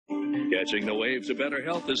Catching the Wave to Better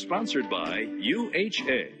Health is sponsored by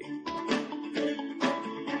UHA.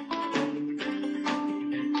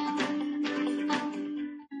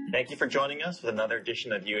 Thank you for joining us with another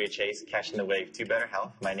edition of UHA's Catching the Wave to Better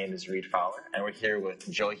Health. My name is Reed Fowler, and we're here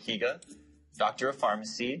with Joy Higa, Doctor of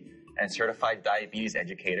Pharmacy and Certified Diabetes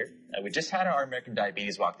Educator. We just had our American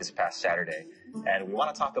Diabetes Walk this past Saturday, and we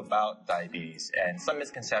want to talk about diabetes and some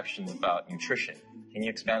misconceptions about nutrition. Can you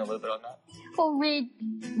expand a little bit on that? Well, Reed,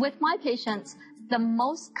 with my patients, the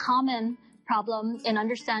most common problem in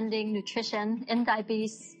understanding nutrition in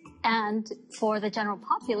diabetes and for the general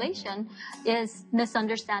population is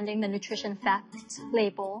misunderstanding the nutrition fact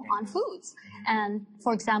label on foods. And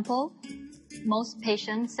for example, most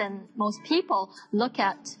patients and most people look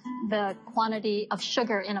at the quantity of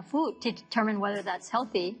sugar in a food to determine whether that's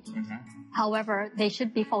healthy. However, they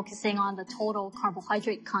should be focusing on the total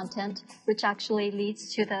carbohydrate content, which actually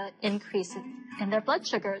leads to the increase in their blood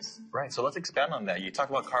sugars. Right, so let's expand on that. You talk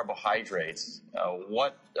about carbohydrates.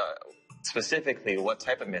 Specifically, what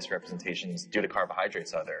type of misrepresentations due to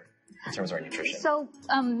carbohydrates are there in terms of our nutrition? So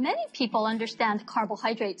many people understand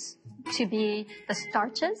carbohydrates to be the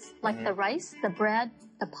starches, like the rice, the bread,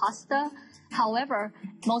 the pasta. However,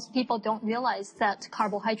 most people don't realize that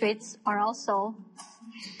carbohydrates are also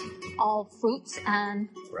all fruits and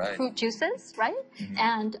fruit juices, right?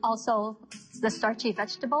 And also the starchy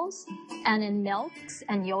vegetables and in milks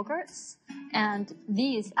and yogurts. And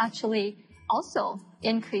these actually also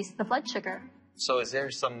increase the blood sugar. So is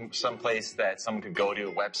there some place that someone could go to,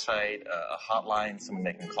 a website, a hotline, someone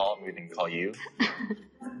they can call, maybe they can call you?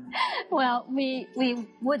 Well, we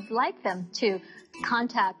would like them to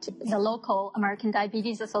contact the local American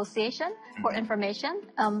Diabetes Association for information.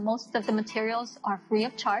 Most of the materials are free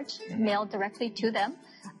of charge, mailed directly to them.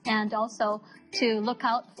 And also to look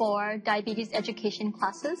out for diabetes education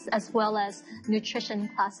classes as well as nutrition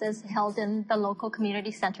classes held in the local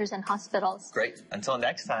community centers and hospitals. Great. Until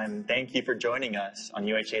next time, thank you for joining us on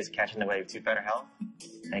UHA's Catching the Wave to Better Health.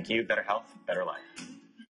 Thank you. Better health, better life.